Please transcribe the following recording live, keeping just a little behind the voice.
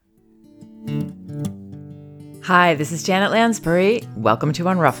Hi, this is Janet Lansbury. Welcome to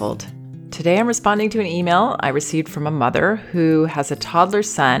Unruffled. Today I'm responding to an email I received from a mother who has a toddler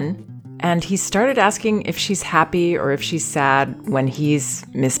son, and he started asking if she's happy or if she's sad when he's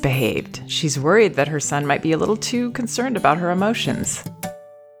misbehaved. She's worried that her son might be a little too concerned about her emotions.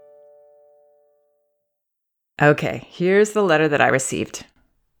 Okay, here's the letter that I received.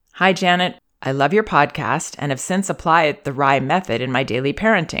 Hi, Janet. I love your podcast and have since applied the RIE method in my daily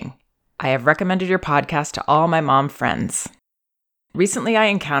parenting. I have recommended your podcast to all my mom friends. Recently, I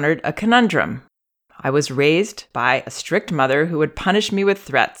encountered a conundrum. I was raised by a strict mother who would punish me with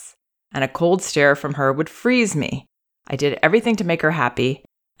threats, and a cold stare from her would freeze me. I did everything to make her happy,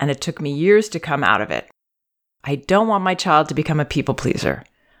 and it took me years to come out of it. I don't want my child to become a people pleaser,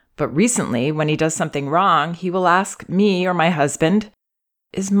 but recently, when he does something wrong, he will ask me or my husband,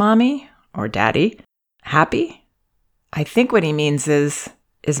 "Is mommy or daddy happy?" I think what he means is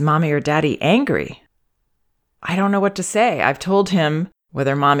mommy or daddy angry? I don't know what to say. I've told him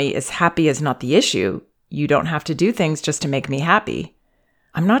whether mommy is happy is not the issue. You don't have to do things just to make me happy.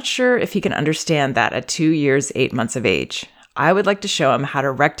 I'm not sure if he can understand that at 2 years, 8 months of age. I would like to show him how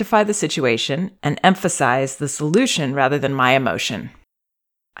to rectify the situation and emphasize the solution rather than my emotion.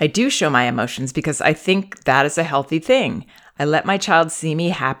 I do show my emotions because I think that is a healthy thing. I let my child see me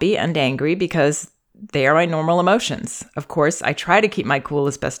happy and angry because they are my normal emotions. Of course, I try to keep my cool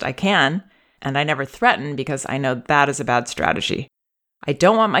as best I can, and I never threaten because I know that is a bad strategy. I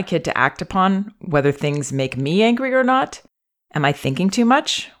don't want my kid to act upon whether things make me angry or not. Am I thinking too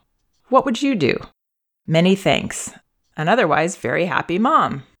much? What would you do? Many thanks. An otherwise very happy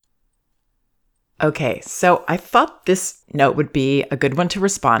mom. Okay, so I thought this note would be a good one to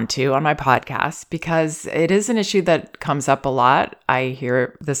respond to on my podcast because it is an issue that comes up a lot. I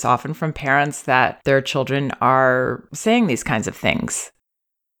hear this often from parents that their children are saying these kinds of things.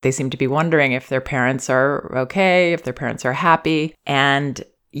 They seem to be wondering if their parents are okay, if their parents are happy. And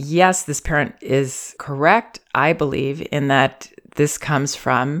yes, this parent is correct, I believe, in that this comes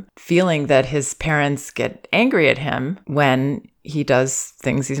from feeling that his parents get angry at him when he does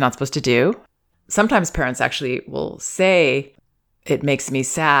things he's not supposed to do. Sometimes parents actually will say, "It makes me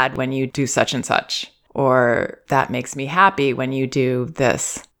sad when you do such and such," or "That makes me happy when you do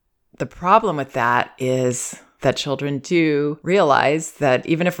this." The problem with that is that children do realize that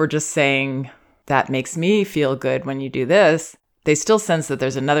even if we're just saying, "That makes me feel good when you do this," they still sense that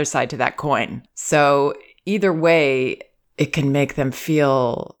there's another side to that coin. So either way, it can make them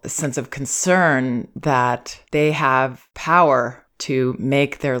feel a sense of concern that they have power to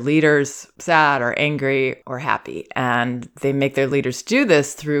make their leaders sad or angry or happy. And they make their leaders do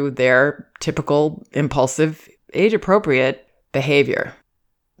this through their typical impulsive, age-appropriate behavior.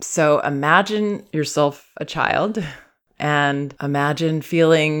 So imagine yourself a child and imagine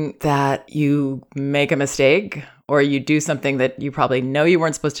feeling that you make a mistake or you do something that you probably know you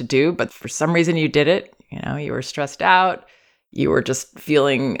weren't supposed to do, but for some reason you did it. You were stressed out. You were just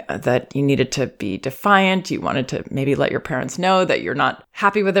feeling that you needed to be defiant. You wanted to maybe let your parents know that you're not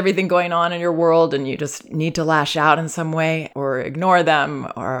happy with everything going on in your world and you just need to lash out in some way or ignore them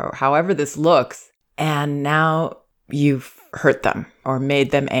or however this looks. And now you've hurt them or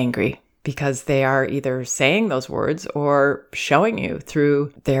made them angry because they are either saying those words or showing you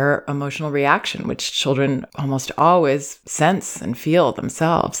through their emotional reaction, which children almost always sense and feel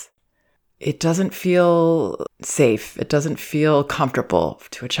themselves. It doesn't feel safe. It doesn't feel comfortable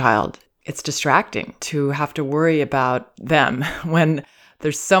to a child. It's distracting to have to worry about them when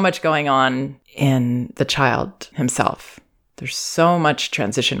there's so much going on in the child himself. There's so much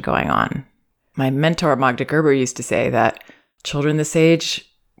transition going on. My mentor, Magda Gerber, used to say that children this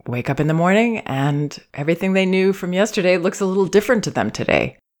age wake up in the morning and everything they knew from yesterday looks a little different to them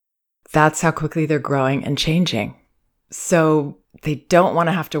today. That's how quickly they're growing and changing. So they don't want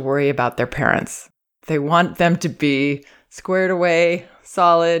to have to worry about their parents. They want them to be squared away,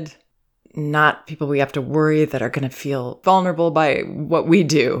 solid, not people we have to worry that are going to feel vulnerable by what we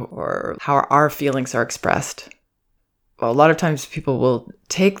do or how our feelings are expressed. Well, a lot of times people will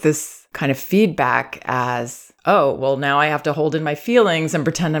take this kind of feedback as, "Oh, well, now I have to hold in my feelings and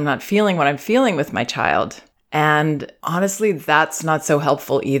pretend I'm not feeling what I'm feeling with my child." And honestly, that's not so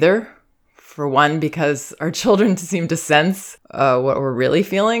helpful either. For one, because our children seem to sense what we're really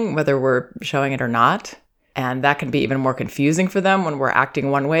feeling, whether we're showing it or not. And that can be even more confusing for them when we're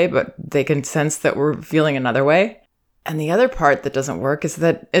acting one way, but they can sense that we're feeling another way. And the other part that doesn't work is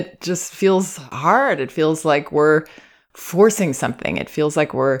that it just feels hard. It feels like we're forcing something. It feels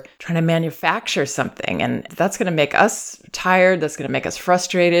like we're trying to manufacture something. And that's going to make us tired. That's going to make us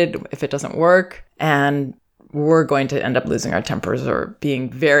frustrated if it doesn't work. And we're going to end up losing our tempers or being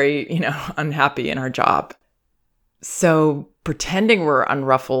very, unhappy in our job. So pretending we're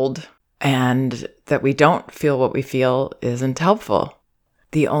unruffled and that we don't feel what we feel isn't helpful.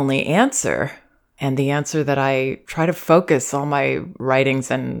 The only answer, and the answer that I try to focus all my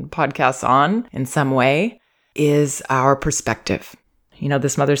writings and podcasts on in some way, is our perspective.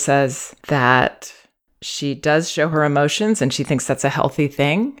 This mother says that she does show her emotions and she thinks that's a healthy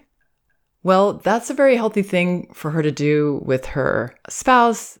thing. Well, that's a very healthy thing for her to do with her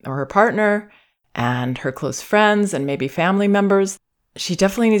spouse or her partner and her close friends and maybe family members. She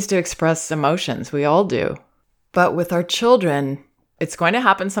definitely needs to express emotions. We all do. But with our children, it's going to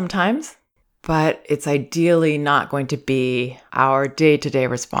happen sometimes, but it's ideally not going to be our day-to-day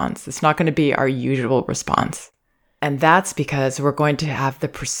response. It's not going to be our usual response. And that's because we're going to have the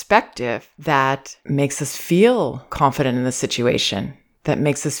perspective that makes us feel confident in the situation, that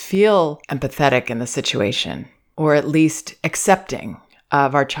makes us feel empathetic in the situation, or at least accepting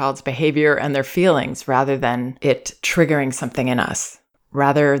of our child's behavior and their feelings rather than it triggering something in us,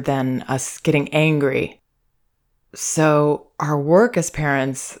 rather than us getting angry. So our work as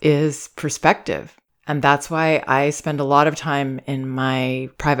parents is perspective. And that's why I spend a lot of time in my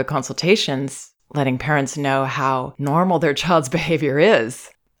private consultations letting parents know how normal their child's behavior is.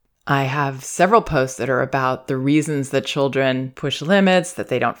 I have several posts that are about the reasons that children push limits, that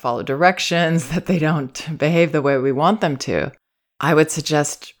they don't follow directions, that they don't behave the way we want them to. I would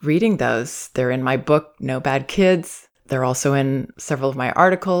suggest reading those. They're in my book, No Bad Kids. They're also in several of my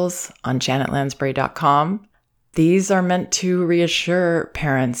articles on janetlansbury.com. These are meant to reassure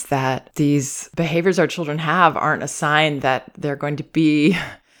parents that these behaviors our children have aren't a sign that they're going to be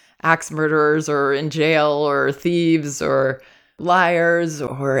axe murderers or in jail or thieves or liars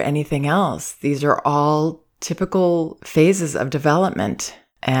or anything else. These are all typical phases of development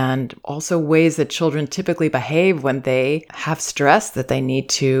and also ways that children typically behave when they have stress that they need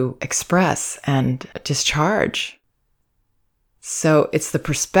to express and discharge. So it's the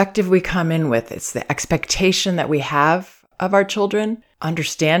perspective we come in with. It's the expectation that we have of our children,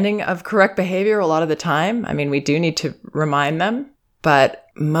 understanding of correct behavior a lot of the time. I mean, we do need to remind them, but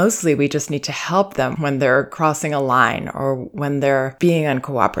mostly we just need to help them when they're crossing a line or when they're being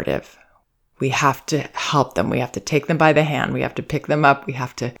uncooperative. We have to help them. We have to take them by the hand. We have to pick them up. We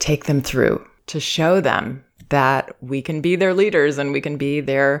have to take them through to show them that we can be their leaders and we can be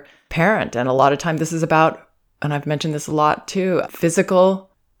their parent. And a lot of time this is about, and I've mentioned this a lot too, physical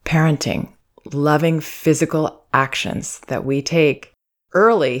parenting, loving physical actions that we take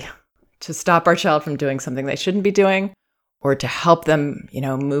early to stop our child from doing something they shouldn't be doing, or to help them,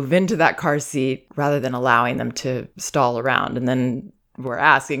 move into that car seat rather than allowing them to stall around. And then we're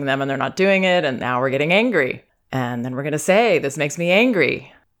asking them and they're not doing it. And now we're getting angry. And then we're going to say, this makes me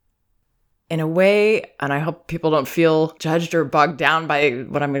angry. In a way, and I hope people don't feel judged or bogged down by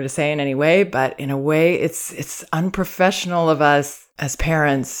what I'm going to say in any way, but in a way, it's unprofessional of us as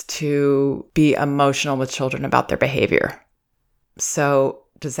parents to be emotional with children about their behavior. So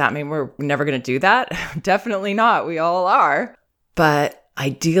does that mean we're never going to do that? Definitely not. We all are. But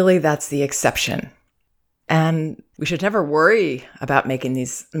ideally, that's the exception. And we should never worry about making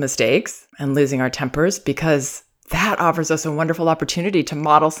these mistakes and losing our tempers, because that offers us a wonderful opportunity to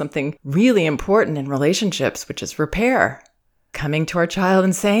model something really important in relationships, which is repair. Coming to our child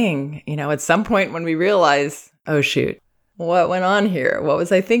and saying, at some point when we realize, oh shoot, what went on here? What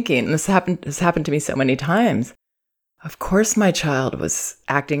was I thinking? And this happened to me so many times. Of course my child was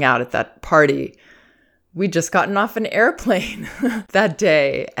acting out at that party. We'd just gotten off an airplane that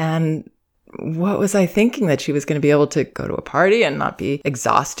day. And what was I thinking? That she was going to be able to go to a party and not be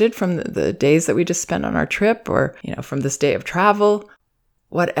exhausted from the days that we just spent on our trip, or, from this day of travel?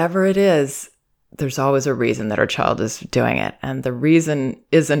 Whatever it is, there's always a reason that our child is doing it. And the reason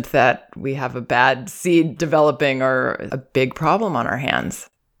isn't that we have a bad seed developing or a big problem on our hands.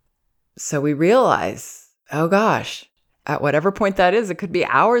 So we realize, oh gosh, at whatever point that is, it could be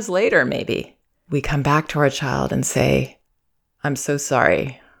hours later maybe, we come back to our child and say, I'm so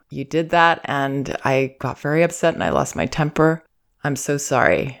sorry. You did that and I got very upset and I lost my temper. I'm so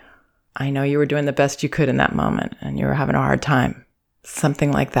sorry. I know you were doing the best you could in that moment and you were having a hard time.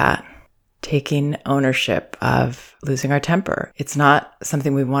 Something like that. Taking ownership of losing our temper. It's not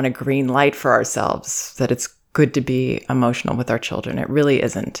something we want a green light for ourselves, that it's good to be emotional with our children. It really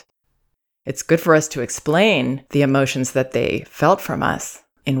isn't. It's good for us to explain the emotions that they felt from us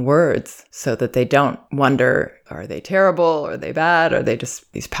in words so that they don't wonder, are they terrible? Are they bad? Are they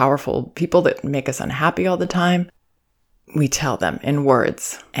just these powerful people that make us unhappy all the time? We tell them in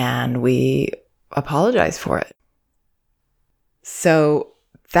words and we apologize for it. So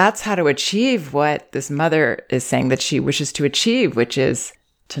that's how to achieve what this mother is saying that she wishes to achieve, which is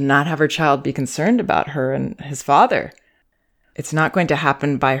to not have her child be concerned about her and his father. It's not going to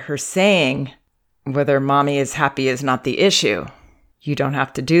happen by her saying, whether mommy is happy is not the issue. You don't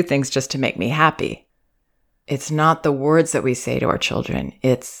have to do things just to make me happy. It's not the words that we say to our children.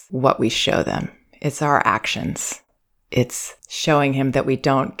 It's what we show them. It's our actions. It's showing him that we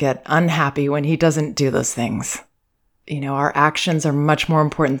don't get unhappy when he doesn't do those things. Our actions are much more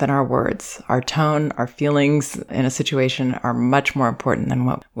important than our words. Our tone, our feelings in a situation are much more important than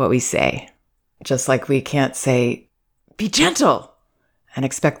what we say. Just like we can't say, be gentle, and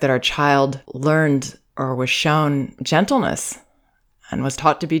expect that our child learned or was shown gentleness and was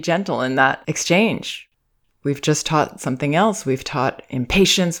taught to be gentle in that exchange. We've just taught something else. We've taught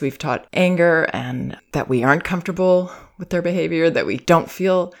impatience, we've taught anger, and that we aren't comfortable with their behavior, that we don't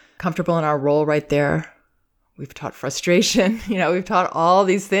feel comfortable in our role right there. We've taught frustration. We've taught all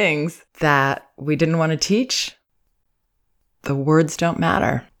these things that we didn't want to teach. The words don't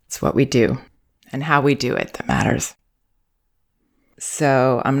matter. It's what we do and how we do it that matters.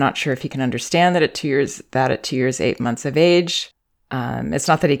 So I'm not sure if he can understand that at 2 years, 8 months of age. It's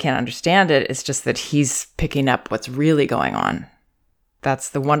not that he can't understand it. It's just that he's picking up what's really going on. That's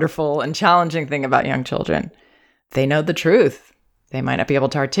the wonderful and challenging thing about young children. They know the truth. They might not be able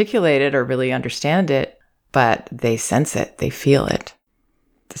to articulate it or really understand it, but they sense it. They feel it.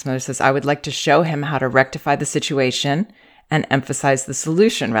 This mother says, I would like to show him how to rectify the situation and emphasize the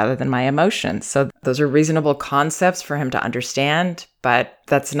solution rather than my emotions. So those are reasonable concepts for him to understand, but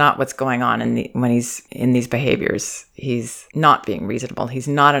that's not what's going on when he's in these behaviors. He's not being reasonable. He's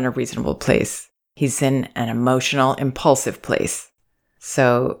not in a reasonable place. He's in an emotional, impulsive place.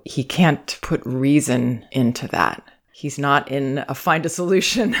 So he can't put reason into that. He's not in a find a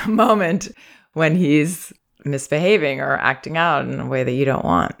solution moment when he's misbehaving or acting out in a way that you don't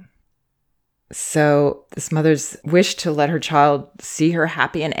want. So this mother's wish to let her child see her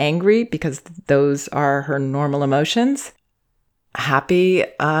happy and angry, because those are her normal emotions. Happy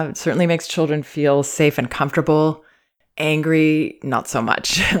certainly makes children feel safe and comfortable. Angry, not so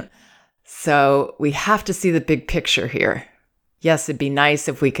much. So we have to see the big picture here. Yes, it'd be nice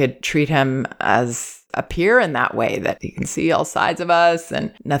if we could treat him as a peer in that way, that he can see all sides of us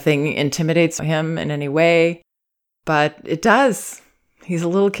and nothing intimidates him in any way. But it does. He's a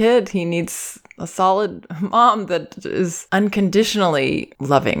little kid. He needs a solid mom that is unconditionally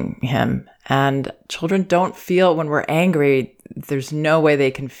loving him. And children don't feel, when we're angry, there's no way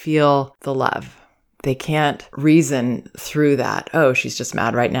they can feel the love. They can't reason through that. Oh, she's just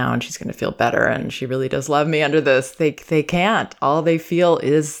mad right now and she's going to feel better and she really does love me under this. They can't. All they feel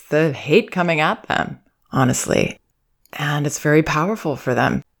is the hate coming at them, honestly. And it's very powerful for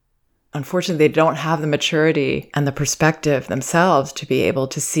them. Unfortunately, they don't have the maturity and the perspective themselves to be able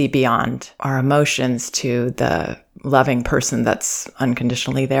to see beyond our emotions to the loving person that's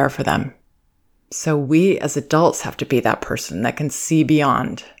unconditionally there for them. So we as adults have to be that person that can see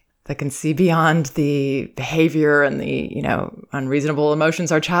beyond the behavior and the, unreasonable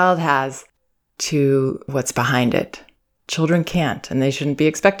emotions our child has to what's behind it. Children can't, and they shouldn't be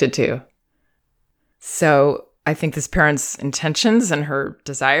expected to. So I think this parent's intentions and her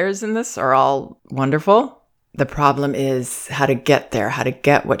desires in this are all wonderful. The problem is how to get there, how to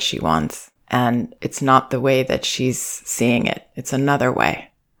get what she wants. And it's not the way that she's seeing it. It's another way.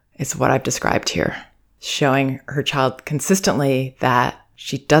 It's what I've described here. Showing her child consistently that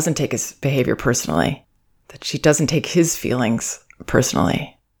she doesn't take his behavior personally, that she doesn't take his feelings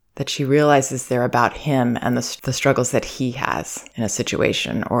personally, that she realizes they're about him and the struggles that he has in a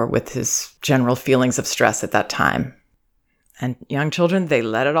situation or with his general feelings of stress at that time. And young children, they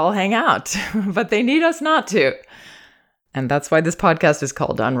let it all hang out, but they need us not to. And that's why this podcast is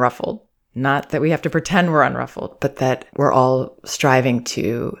called Unruffled. Not that we have to pretend we're unruffled, but that we're all striving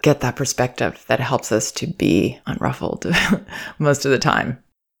to get that perspective that helps us to be unruffled most of the time.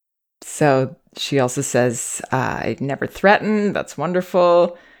 So she also says, I never threaten. That's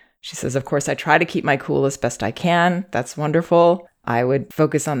wonderful. She says, of course, I try to keep my cool as best I can. That's wonderful. I would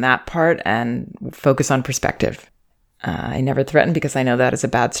focus on that part and focus on perspective. I never threaten because I know that is a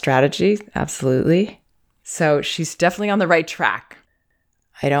bad strategy. Absolutely. So she's definitely on the right track.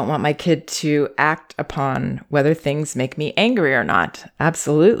 I don't want my kid to act upon whether things make me angry or not.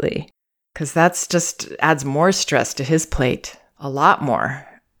 Absolutely. Because that's just adds more stress to his plate. A lot more.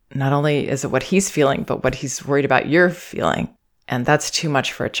 Not only is it what he's feeling, but what he's worried about you're feeling. And that's too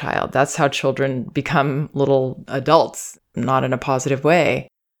much for a child. That's how children become little adults, not in a positive way,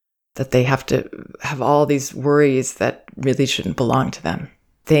 that they have to have all these worries that really shouldn't belong to them.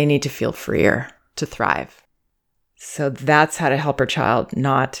 They need to feel freer to thrive. So that's how to help her child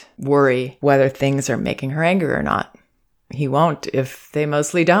not worry whether things are making her angry or not. he won't if they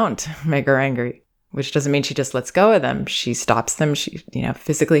mostly don't make her angry, which doesn't mean she just lets go of them. She stops them. She,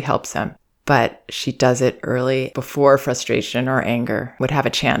 physically helps him. But she does it early before frustration or anger would have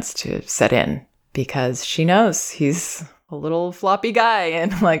a chance to set in, because she knows he's a little floppy guy,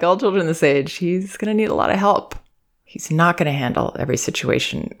 and like all children this age, he's going to need a lot of help. He's not going to handle every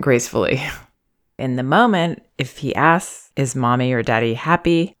situation gracefully. In the moment, if he asks, is mommy or daddy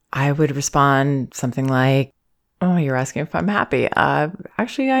happy? I would respond something like, oh, you're asking if I'm happy.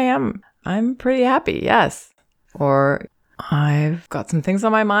 Actually, I am. I'm pretty happy, yes. Or I've got some things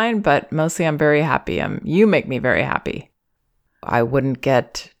on my mind, but mostly I'm very happy. You make me very happy. I wouldn't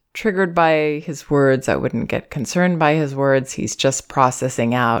get triggered by his words. I wouldn't get concerned by his words. He's just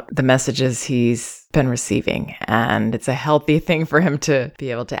processing out the messages he's been receiving. And it's a healthy thing for him to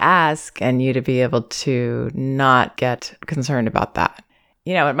be able to ask and you to be able to not get concerned about that.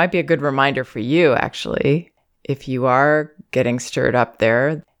 It might be a good reminder for you, actually, if you are getting stirred up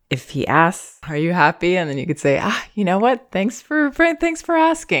there. If he asks, are you happy? And then you could say, you know what? Thanks for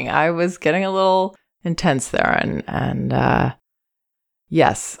asking. I was getting a little intense there. And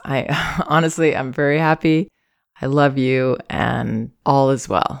yes, I honestly, I'm very happy. I love you and all is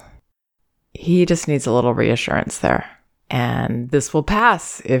well. He just needs a little reassurance there. And this will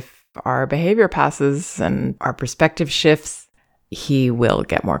pass. If our behavior passes and our perspective shifts, he will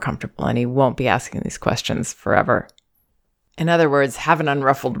get more comfortable and he won't be asking these questions forever. In other words, have an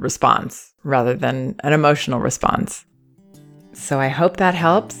unruffled response rather than an emotional response. So I hope that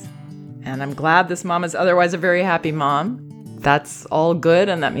helps. And I'm glad this mom is otherwise a very happy mom. That's all good,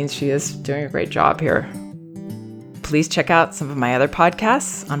 and that means she is doing a great job here. Please check out some of my other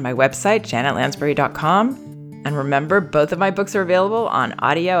podcasts on my website, janetlansbury.com. And remember, both of my books are available on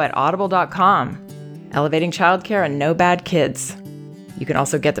audio at audible.com. Elevating Childcare and No Bad Kids. You can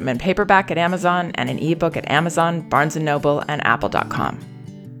also get them in paperback at Amazon and an ebook at Amazon, Barnes & Noble, and Apple.com.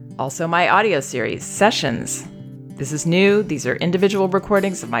 Also my audio series, Sessions. This is new. These are individual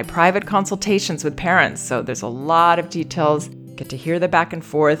recordings of my private consultations with parents, so there's a lot of details. Get to hear the back and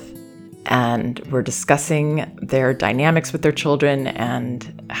forth, and we're discussing their dynamics with their children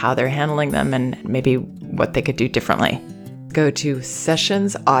and how they're handling them and maybe what they could do differently. Go to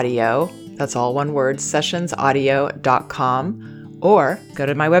Sessions Audio, that's all one word, sessionsaudio.com, or go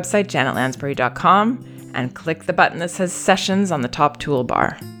to my website, janetlansbury.com, and click the button that says Sessions on the top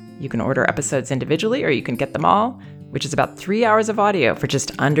toolbar. You can order episodes individually, or you can get them all, which is about 3 hours of audio for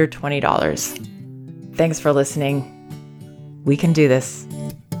just under $20. Thanks for listening. We can do this.